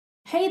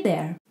Hey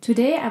there!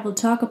 Today I will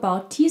talk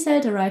about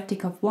T-cell-derived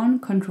DKOF1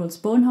 controls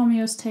bone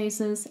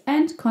homeostasis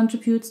and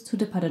contributes to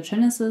the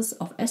pathogenesis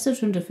of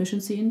estrogen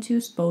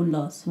deficiency-induced bone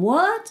loss.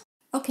 What?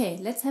 Okay,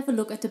 let's have a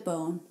look at the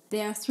bone.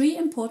 There are three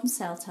important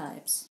cell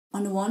types.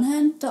 On the one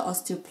hand, the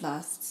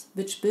osteoblasts,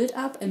 which build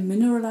up and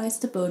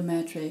mineralize the bone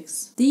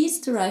matrix. These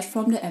derive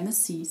from the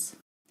MSCs.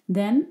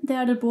 Then there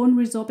are the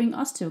bone-resorbing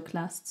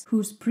osteoclasts,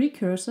 whose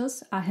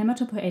precursors are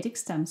hematopoietic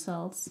stem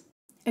cells.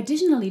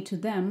 Additionally to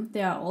them,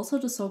 there are also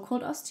the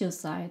so-called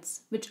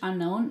osteocytes, which are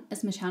known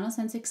as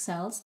mechanosensic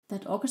cells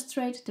that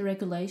orchestrate the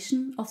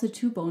regulation of the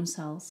two bone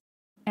cells.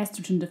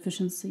 Estrogen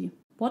deficiency.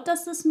 What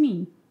does this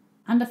mean?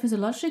 Under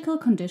physiological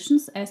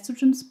conditions,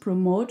 estrogens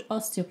promote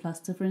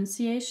osteoblast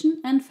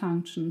differentiation and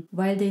function,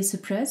 while they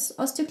suppress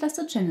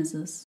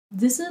osteoclastogenesis.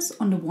 This is,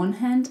 on the one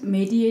hand,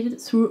 mediated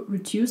through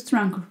reduced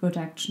truncal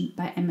production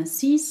by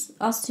MSCs,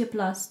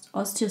 osteoblasts,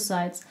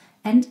 osteocytes,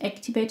 and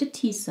activated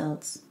T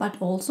cells, but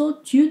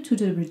also due to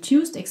the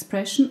reduced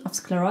expression of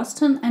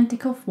sclerostin and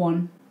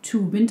DKOF1, two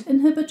Wnt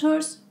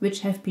inhibitors which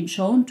have been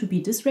shown to be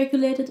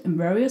dysregulated in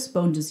various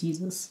bone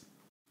diseases.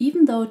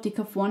 Even though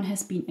DKOF1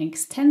 has been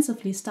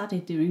extensively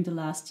studied during the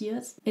last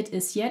years, it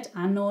is yet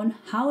unknown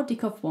how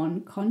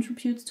DKOF1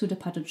 contributes to the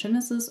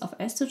pathogenesis of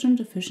estrogen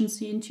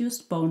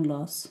deficiency-induced bone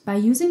loss. By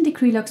using the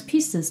Crelox-P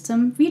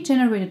system, we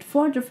generated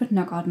 4 different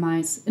knockout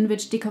mice in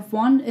which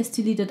DKOF1 is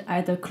deleted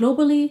either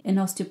globally in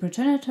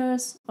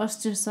osteoprogenitors,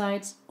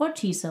 osteocytes, or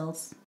T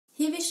cells.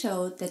 Here we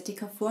showed that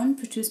DKOF1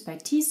 produced by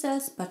T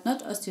cells but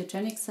not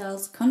osteogenic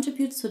cells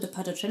contributes to the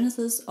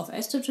pathogenesis of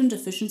estrogen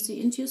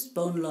deficiency-induced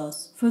bone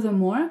loss.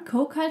 Furthermore,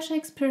 co-culture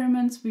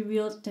experiments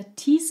revealed that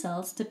T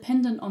cells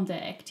dependent on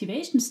their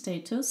activation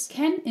status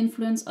can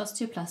influence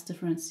osteoblast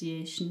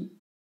differentiation.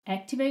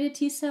 Activated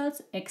T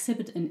cells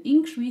exhibit an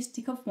increased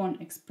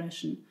DKOF1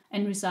 expression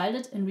and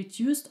resulted in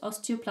reduced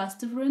osteoblast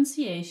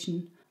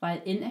differentiation,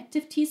 while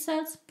inactive T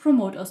cells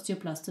promote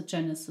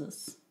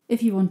osteoblastogenesis.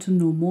 If you want to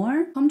know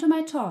more, come to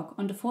my talk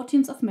on the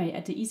 14th of May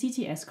at the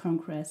ECTS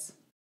Congress.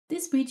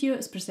 This video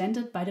is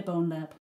presented by the Bone Lab.